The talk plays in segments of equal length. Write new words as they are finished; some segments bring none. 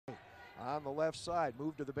on the left side.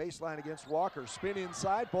 Move to the baseline against Walker. Spin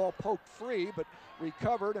inside, ball poked free, but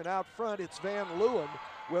recovered, and out front it's Van Leeuwen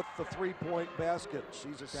with the three-point basket.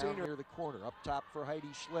 She's a senior near the corner. Up top for Heidi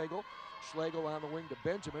Schlegel. Schlegel on the wing to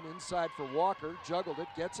Benjamin, inside for Walker, juggled it,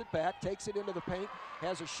 gets it back, takes it into the paint,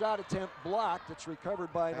 has a shot attempt blocked. It's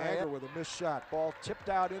recovered by Niagara with a missed shot. Ball tipped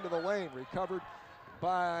out into the lane, recovered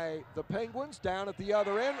by the Penguins. Down at the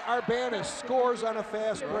other end, Arbanis scores on a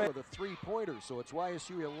fast break with a three-pointer, so it's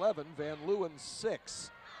YSU 11, Van Leeuwen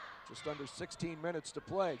 6. Just under 16 minutes to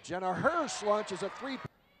play. Jenna Hirsch launches a three.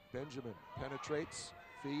 Benjamin penetrates,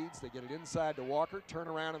 feeds, they get it inside to Walker, turn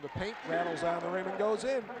around in the paint, rattles on the rim and goes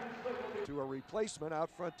in. To a replacement out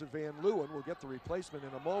front to Van Leeuwen. We'll get the replacement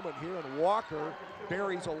in a moment here, and Walker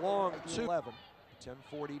buries a long 2-11.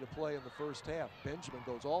 10:40 to play in the first half. Benjamin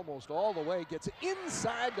goes almost all the way, gets it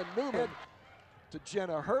inside to Newman. To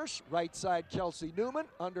Jenna Hirsch, right side Kelsey Newman,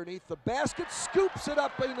 underneath the basket, scoops it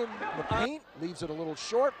up in the paint, leaves it a little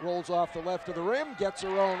short, rolls off the left of the rim, gets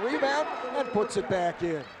her own rebound, and puts it back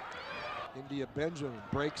in. India Benjamin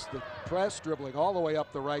breaks the press, dribbling all the way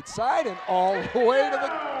up the right side and all the way to the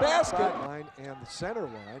basket line and the center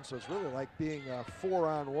line, so it's really like being a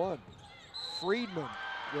 4-on-1. Friedman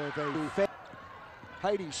with a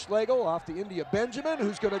Heidi Schlegel off to India Benjamin,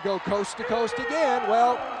 who's going to go coast to coast again.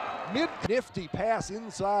 Well, nifty pass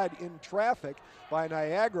inside in traffic by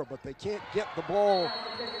Niagara, but they can't get the ball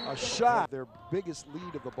a shot. Their biggest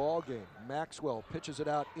lead of the ball game. Maxwell pitches it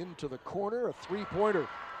out into the corner, a three-pointer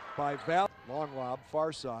by Val. Long lob,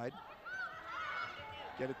 far side.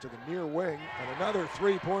 Get it to the near wing, and another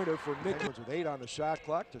three-pointer for Nikki. With 8 on the shot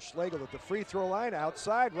clock to Schlegel at the free throw line,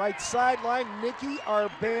 outside, right sideline, Nikki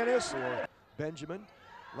Arbanis, or Benjamin,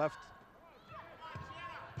 left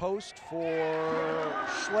post for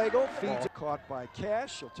Schlegel, feeds it, caught by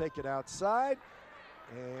Cash. She'll take it outside,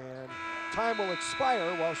 and time will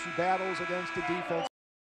expire while she battles against the defense.